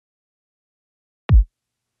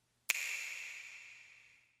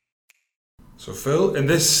So Phil, in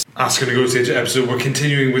this Ask a Negotiator episode, we're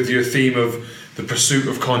continuing with your theme of the pursuit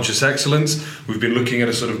of conscious excellence. We've been looking at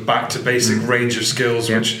a sort of back to basic range of skills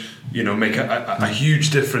which, you know, make a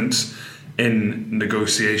huge difference in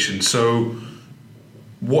negotiation. So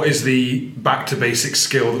what is the back to basic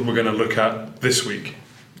skill that we're going to look at this week?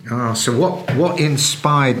 So what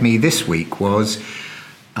inspired me this week was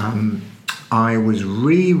I was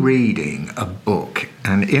rereading a book,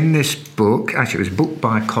 and in this book, actually it was a book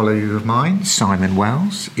by a colleague of mine, Simon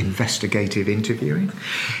Wells, Investigative Interviewing,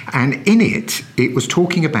 and in it was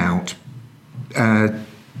talking about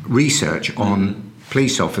research on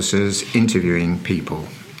police officers interviewing people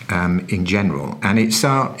in general, and it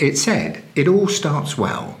said it all starts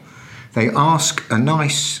well. They ask a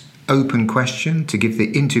nice open question to give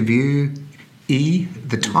the interviewee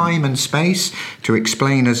the time and space to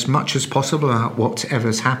explain as much as possible about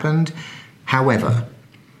whatever's happened. However,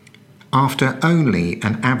 after only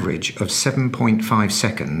an average of 7.5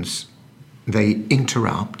 seconds, they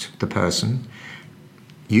interrupt the person,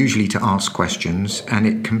 usually to ask questions, and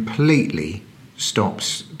it completely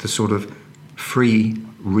stops the sort of free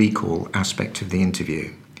recall aspect of the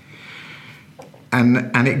interview.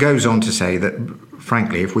 And it goes on to say that,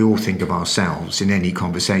 frankly, if we all think of ourselves in any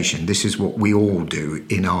conversation, this is what we all do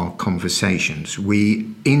in our conversations.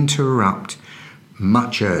 We interrupt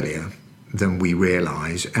much earlier than we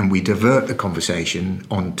realise, and we divert the conversation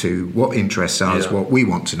onto what interests us, what we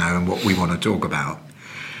want to know, and what we want to talk about.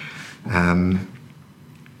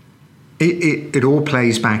 It all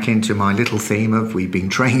plays back into my little theme of we've been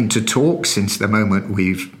trained to talk since the moment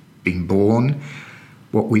we've been born.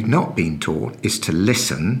 What we've not been taught is to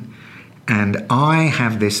listen. And I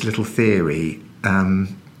have this little theory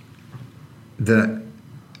that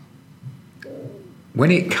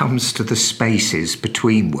when it comes to the spaces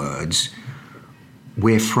between words,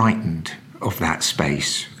 we're frightened of that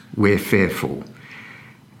space. We're fearful,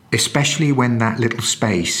 especially when that little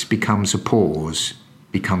space becomes a pause,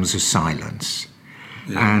 becomes a silence.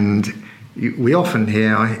 Yeah. And we often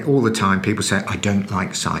hear, all the time, people say, I don't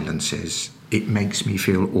like silences. It makes me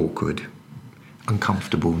feel awkward,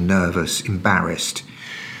 uncomfortable, nervous, embarrassed.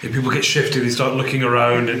 Yeah, people get shifted, they start looking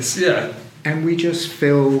around, and we just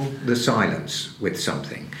fill the silence with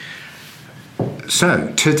something.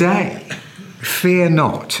 So today, fear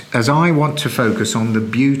not, as I want to focus on the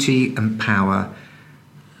beauty and power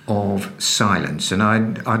of silence, and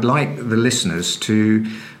I'd like the listeners to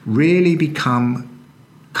really become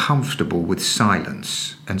comfortable with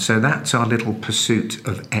silence, and so that's our little pursuit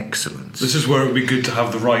of excellence. This is where it would be good to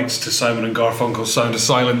have the rights to Simon and Garfunkel's Sound of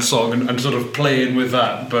Silence song and sort of play in with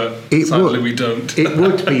that, but sadly we don't. It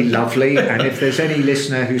would be lovely, and if there's any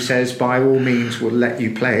listener who says by all means we'll let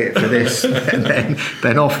you play it for this,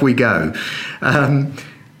 then off we go.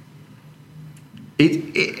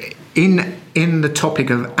 In the topic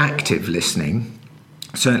of active listening,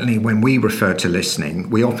 certainly when we refer to listening,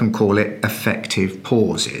 we often call it effective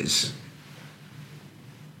pauses.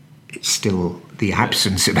 It's still the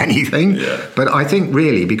absence of anything, but I think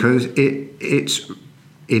really because it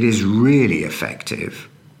is really effective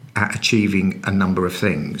at achieving a number of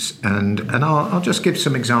things. And I'll just give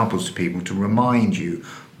some examples to people to remind you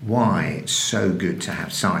why it's so good to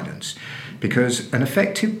have silence. Because an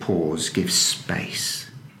effective pause gives space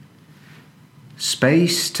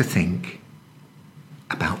to think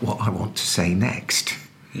about what I want to say next.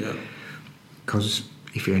 Yeah. Because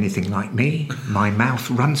if you're anything like me, my mouth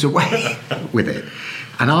runs away with it.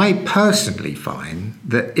 And I personally find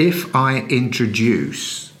that if I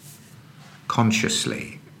introduce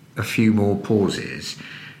consciously a few more pauses,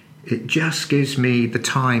 it just gives me the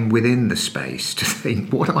time within the space to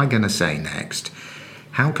think, what am I going to say next?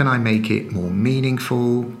 How can I make it more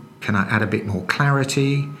meaningful? Can I add a bit more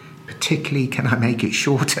clarity? Particularly, can I make it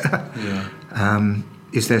shorter? Yeah.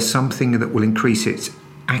 Is there something that will increase its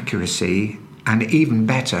accuracy? And even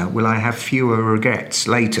better, will I have fewer regrets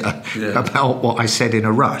later about what I said in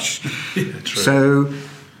a rush? True. So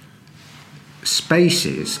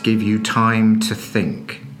spaces give you time to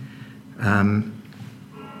think.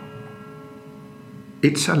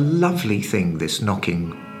 It's a lovely thing, this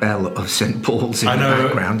knocking bell of St. Paul's in the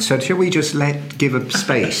background. So shall we just give a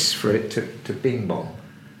space for it to bing bong?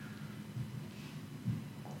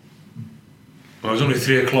 Well, it was only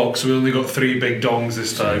 3 o'clock, so we only got 3 big dongs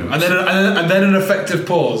this time. And then an effective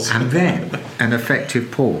pause. And then an effective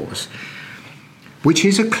pause, which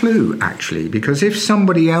is a clue, actually, because if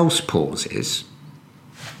somebody else pauses,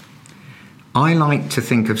 I like to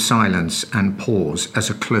think of silence and pause as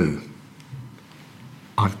a clue.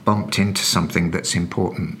 I've bumped into something that's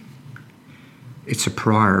important. It's a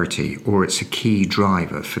priority or it's a key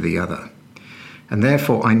driver for the other. And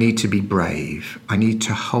therefore, I need to be brave. I need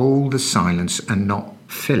to hold the silence and not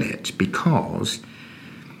fill it, because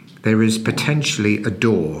there is potentially a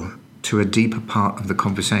door to a deeper part of the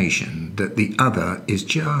conversation that the other is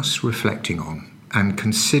just reflecting on and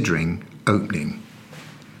considering opening.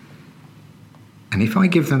 And if I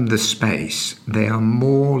give them the space, they are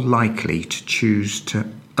more likely to choose to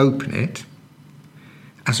open it,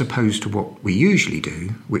 as opposed to what we usually do,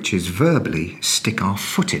 which is verbally stick our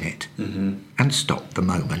foot in it and stop the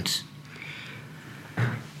moment.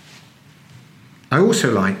 I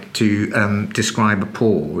also like to describe a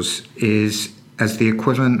pause as the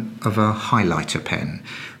equivalent of a highlighter pen,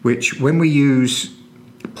 which when we use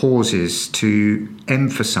pauses to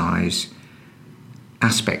emphasize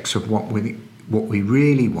aspects of what we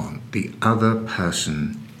really want the other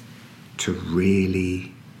person to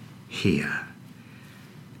really hear.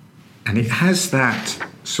 And it has that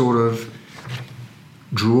sort of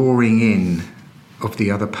drawing in of the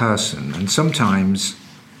other person. And sometimes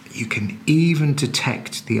you can even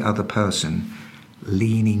detect the other person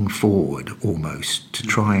leaning forward almost to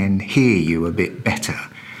try and hear you a bit better.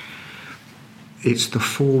 It's the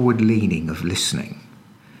forward leaning of listening.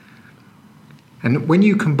 And when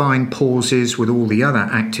you combine pauses with all the other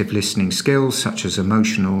active listening skills, such as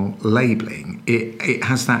emotional labeling, it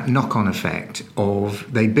has that knock-on effect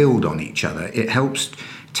of they build on each other. It helps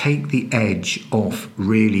take the edge off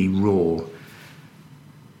really raw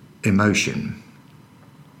emotion.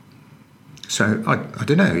 So, I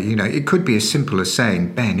don't know, it could be as simple as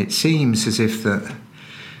saying, Ben, it seems as if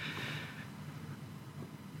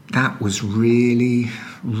that was really,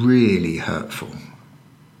 really hurtful.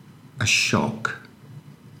 A shock,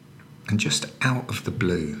 and just out of the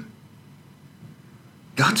blue.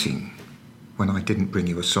 Gutting when I didn't bring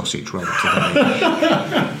you a sausage roll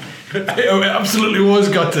today. It absolutely was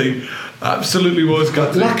gutting. Absolutely was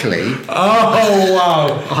gutting. Luckily, oh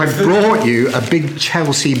wow! I brought you a big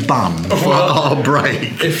Chelsea bun for our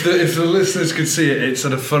break. If the listeners could see it, it's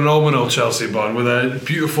a phenomenal Chelsea bun with a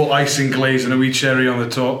beautiful icing glaze and a wee cherry on the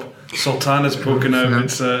top. Sultana's poking out.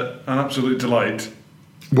 It's an absolute delight.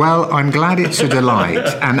 Well, I'm glad it's a delight,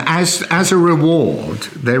 and as a reward,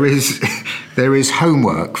 there is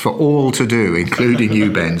homework for all to do, including you,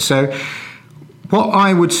 Ben. So, what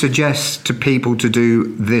I would suggest to people to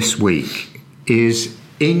do this week is,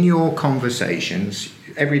 in your conversations,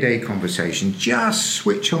 everyday conversations, just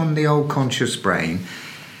switch on the old conscious brain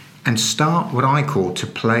and start what I call to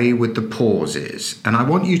play with the pauses. And I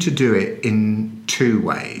want you to do it in two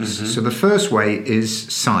ways. So the first way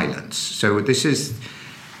is silence. So this is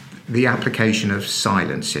the application of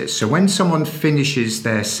silences. So when someone finishes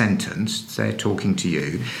their sentence, they're talking to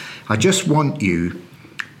you, I just want you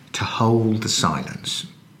to hold the silence.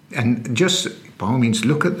 And just, by all means,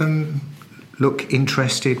 look at them, look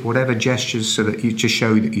interested, whatever gestures, so that you just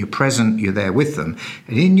show that you're present, you're there with them.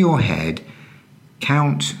 And in your head,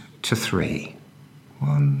 count to 3.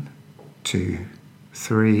 1, 2,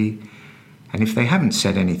 3. And if they haven't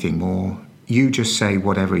said anything more, you just say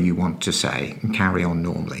whatever you want to say and carry on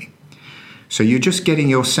normally. So you're just getting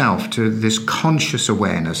yourself to this conscious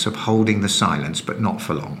awareness of holding the silence, but not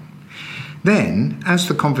for long. Then, as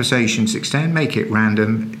the conversations extend, make it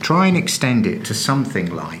random, try and extend it to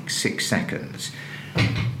something like 6 seconds,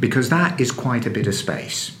 because that is quite a bit of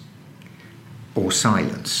space, or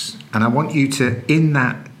silence. And I want you to, in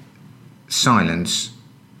that silence,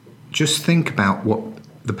 just think about what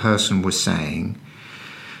the person was saying,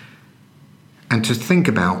 and to think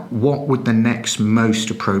about what would the next most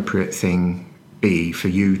appropriate thing be for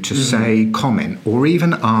you to say, comment, or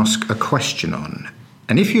even ask a question on.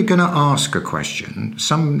 And if you're going to ask a question,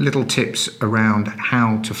 some little tips around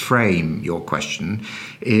how to frame your question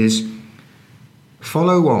is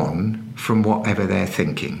follow on from whatever they're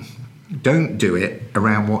thinking. Don't do it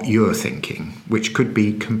around what you're thinking, which could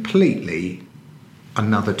be completely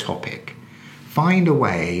another topic. Find a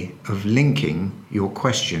way of linking your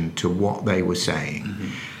question to what they were saying.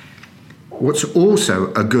 What's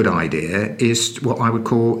also a good idea is what I would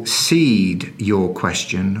call seed your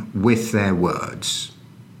question with their words.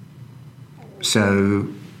 So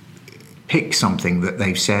pick something that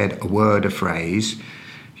they've said, a word, a phrase.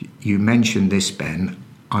 You mentioned this, Ben.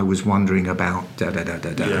 I was wondering about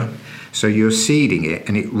da-da-da-da-da. Yeah. So you're seeding it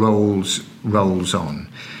and it rolls on.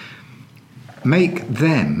 Make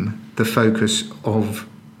them the focus of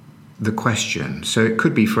the question. So it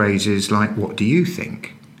could be phrases like, what do you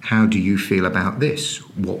think? How do you feel about this?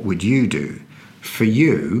 What would you do? For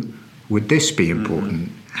you, would this be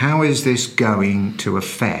important? How is this going to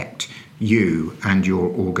affect you and your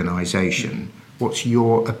organisation? What's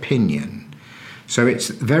your opinion? So it's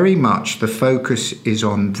very much the focus is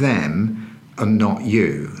on them and not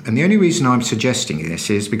you. And the only reason I'm suggesting this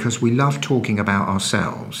is because we love talking about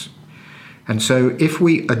ourselves. And so if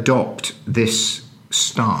we adopt this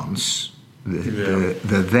stance, the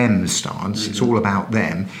them stance, it's all about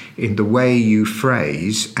them, in the way you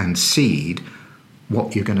phrase and seed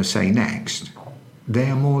what you're going to say next,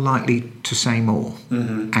 they're more likely to say more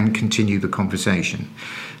and continue the conversation.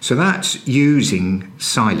 So that's using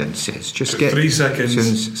silences. Just get 3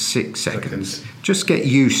 seconds, 6 seconds. Just get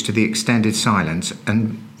used to the extended silence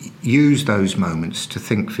and use those moments to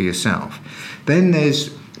think for yourself. Then there's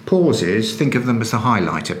pauses. Think of them as the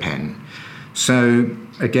highlighter pen. So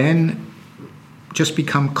again, just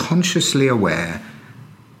become consciously aware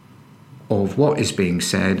of what is being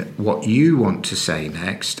said, what you want to say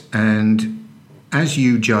next, and as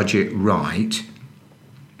you judge it right,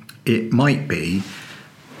 it might be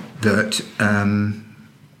that, a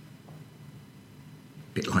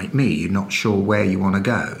bit like me, you're not sure where you want to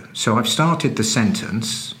go. So I've started the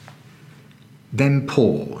sentence, then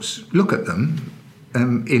pause, look at them,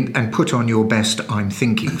 and put on your best I'm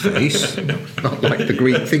thinking face, not like the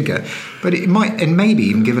Greek thinker, but it might, and maybe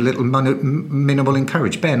even give a little minimal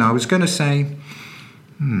encouragement. Ben, I was going to say,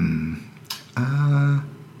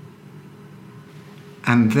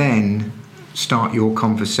 and then start your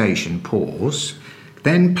conversation, pause,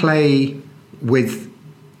 then play with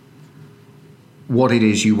what it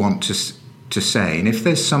is you want to say. And if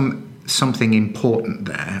there's something important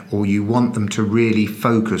there, or you want them to really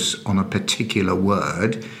focus on a particular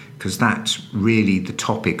word, because that's really the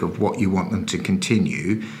topic of what you want them to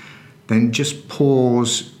continue, then just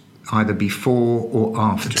pause either before or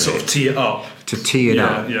after sort of tee it up. To tee it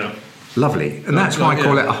up. Yeah. Lovely. And that's why I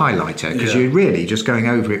call it a highlighter, because you're really just going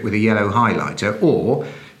over it with a yellow highlighter, or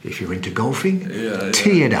if you're into golfing,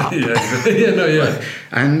 tee it up.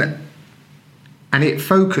 And it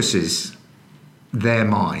focuses their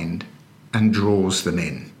mind and draws them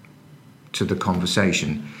in to the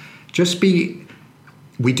conversation.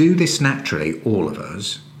 We do this naturally, all of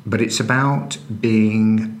us, but it's about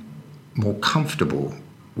being more comfortable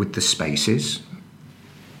with the spaces,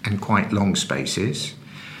 and quite long spaces.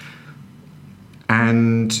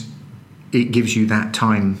 And it gives you that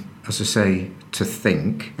time, as I say, to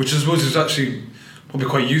think. Which I suppose is actually probably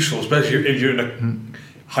quite useful, especially if you're in a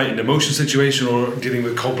heightened emotion situation or dealing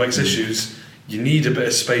with complex issues. You need a bit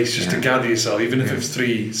of space just to gather yourself, even if it's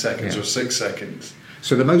 3 seconds or 6 seconds.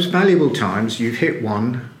 So the most valuable times, you've hit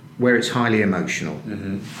one where it's highly emotional.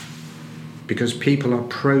 Because people are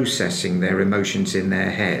processing their emotions in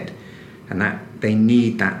their head, and that they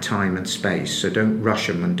need that time and space. So don't rush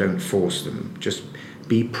them and don't force them. Just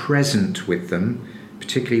be present with them,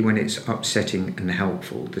 particularly when it's upsetting and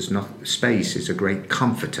helpful. Space is a great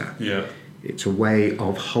comforter. Yeah. It's a way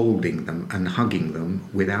of holding them and hugging them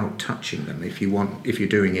without touching them, if you're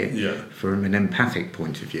doing it from an empathic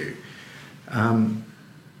point of view.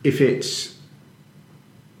 If it's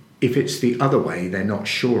the other way, they're not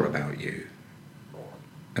sure about you,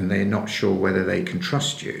 and they're not sure whether they can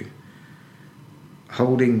trust you.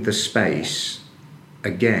 Holding the space,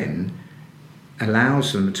 again,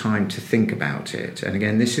 allows them time to think about it. And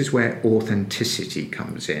again, this is where authenticity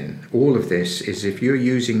comes in. All of this is, if you're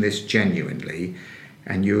using this genuinely,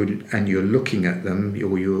 and you're looking at them,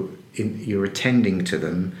 or you're attending to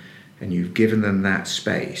them, and you've given them that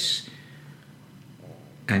space,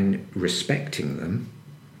 and respecting them,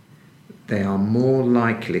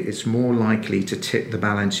 it's more likely to tip the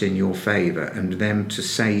balance in your favour, and them to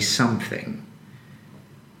say something,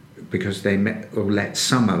 because or let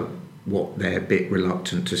some of what they're a bit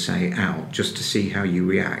reluctant to say out, just to see how you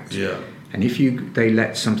react. Yeah. And if they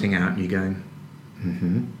let something out and you go,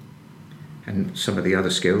 and some of the other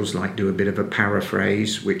skills, like do a bit of a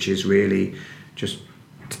paraphrase, which is really just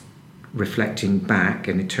reflecting back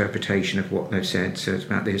an interpretation of what they've said. So it's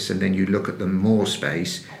about this, and then you look at them more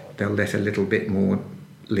space, they'll let a little bit more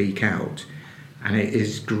leak out. And it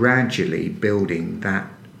is gradually building that.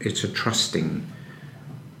 It's a trusting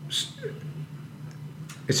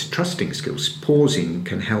skill. Pausing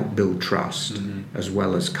can help build trust as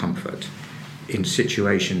well as comfort in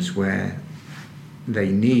situations where they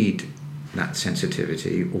need that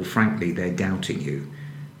sensitivity, or frankly they're doubting you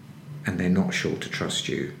and they're not sure to trust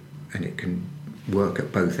you, and it can work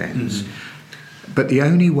at both ends. But the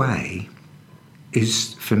only way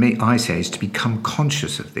is, for me, I say, is to become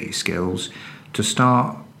conscious of these skills, to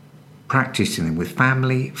start practicing them with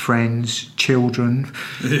family, friends, children,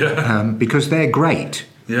 because they're great.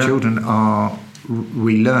 Children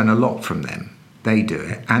we learn a lot from them. They do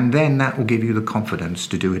it. And then that will give you the confidence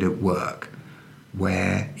to do it at work,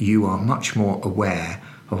 where you are much more aware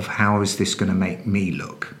of how is this going to make me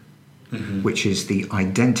look. which is the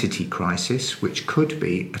identity crisis, which could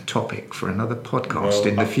be a topic for another podcast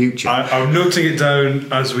in the future. I'm noting it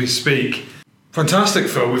down as we speak. Fantastic,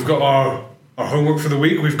 Phil. We've got our homework for the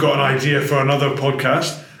week. We've got an idea for another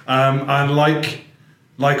podcast. And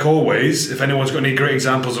like always, if anyone's got any great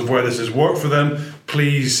examples of where this has worked for them,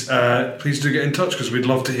 please do get in touch, because we'd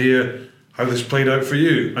love to hear how this played out for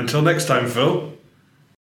you. Until next time, Phil.